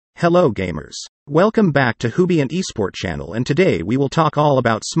Hello gamers. Welcome back to Hubient Esports channel, and today we will talk all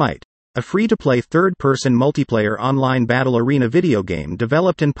about Smite, a free-to-play third-person multiplayer online battle arena video game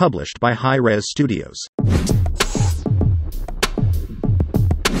developed and published by Hi-Rez Studios.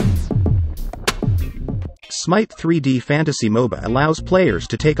 Smite 3D fantasy MOBA allows players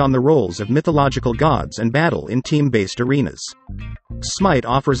to take on the roles of mythological gods and battle in team-based arenas. Smite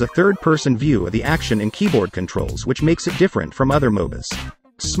offers a third-person view of the action and keyboard controls, which makes it different from other MOBAs.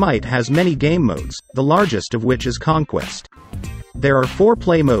 Smite has many game modes, the largest of which is Conquest. There are 4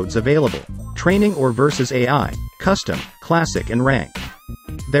 play modes available: Training or Versus AI, Custom, Classic and Ranked.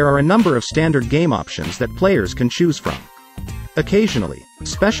 There are a number of standard game options that players can choose from. Occasionally,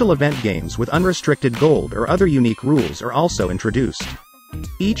 special event games with unrestricted gold or other unique rules are also introduced.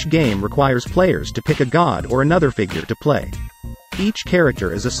 Each game requires players to pick a god or another figure to play. Each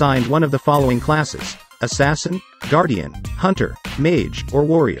character is assigned one of the following classes: Assassin, Guardian, Hunter, Mage, or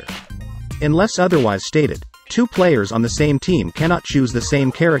Warrior. Unless otherwise stated, 2 players on the same team cannot choose the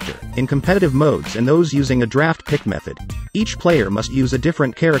same character. In competitive modes and those using a draft pick method, each player must use a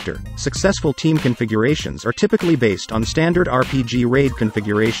different character. Successful team configurations are typically based on standard RPG raid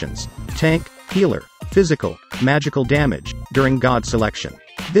configurations: tank, healer, physical, magical damage, during god selection.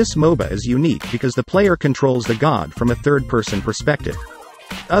 This MOBA is unique because the player controls the god from a third-person perspective.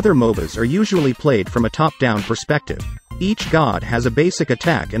 Other MOBAs are usually played from a top-down perspective. Each god has a basic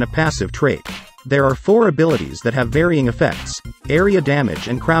attack and a passive trait. There are 4 abilities that have varying effects: area damage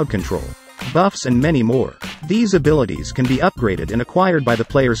and crowd control, buffs and many more. These abilities can be upgraded and acquired by the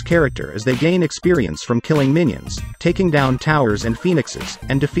player's character as they gain experience from killing minions, taking down towers and phoenixes,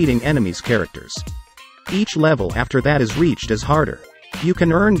 and defeating enemies' characters. Each level after that is reached is harder. You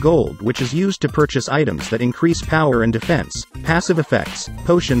can earn gold, which is used to purchase items that increase power and defense, passive effects,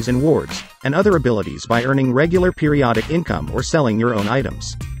 potions and wards, and other abilities by earning regular periodic income or selling your own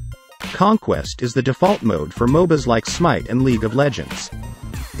items. Conquest is the default mode for MOBAs like Smite and League of Legends.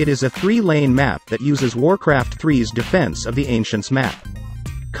 It is a 3-lane map that uses Warcraft 3's Defense of the Ancients map.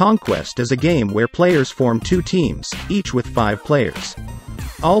 Conquest is a game where players form 2 teams, each with 5 players.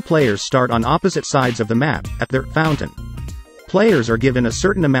 All players start on opposite sides of the map, at their fountain. Players are given a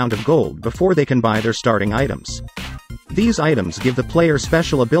certain amount of gold before they can buy their starting items. These items give the player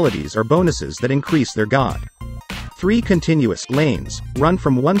special abilities or bonuses that increase their god. 3 continuous lanes run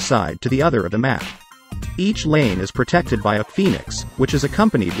from one side to the other of the map. Each lane is protected by a phoenix, which is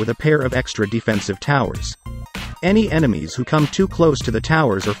accompanied with a pair of extra defensive towers. Any enemies who come too close to the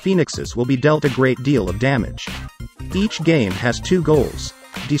towers or phoenixes will be dealt a great deal of damage. Each game has 2 goals: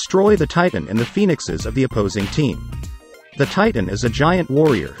 destroy the Titan and the phoenixes of the opposing team. The Titan is a giant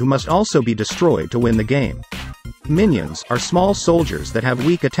warrior who must also be destroyed to win the game. Minions are small soldiers that have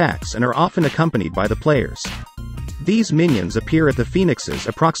weak attacks and are often accompanied by the players. These minions appear at the phoenixes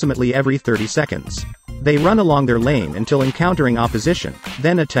approximately every 30 seconds. They run along their lane until encountering opposition,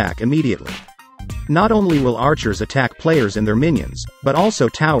 then attack immediately. Not only will archers attack players and their minions, but also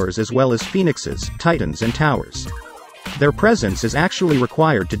towers as well as phoenixes, titans and towers. Their presence is actually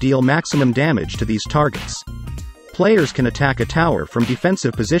required to deal maximum damage to these targets. Players can attack a tower from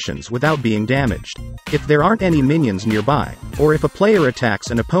defensive positions without being damaged. If there aren't any minions nearby, or if a player attacks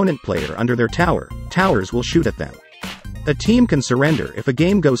an opponent player under their tower, towers will shoot at them. A team can surrender if a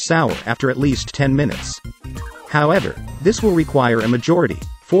game goes sour after at least 10 minutes. However, this will require a majority,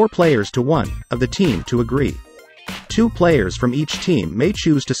 4 players to 1, of the team to agree. 2 players from each team may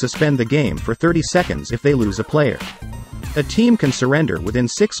choose to suspend the game for 30 seconds if they lose a player. A team can surrender within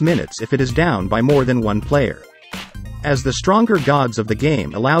 6 minutes if it is down by more than 1 player. As the stronger gods of the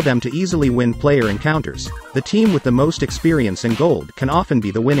game allow them to easily win player encounters, the team with the most experience and gold can often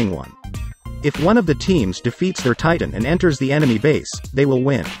be the winning one. If one of the teams defeats their Titan and enters the enemy base, they will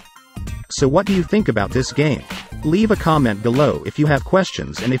win. So what do you think about this game? Leave a comment below if you have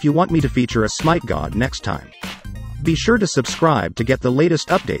questions and if you want me to feature a Smite god next time. Be sure to subscribe to get the latest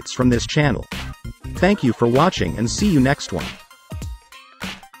updates from this channel. Thank you for watching and see you next one.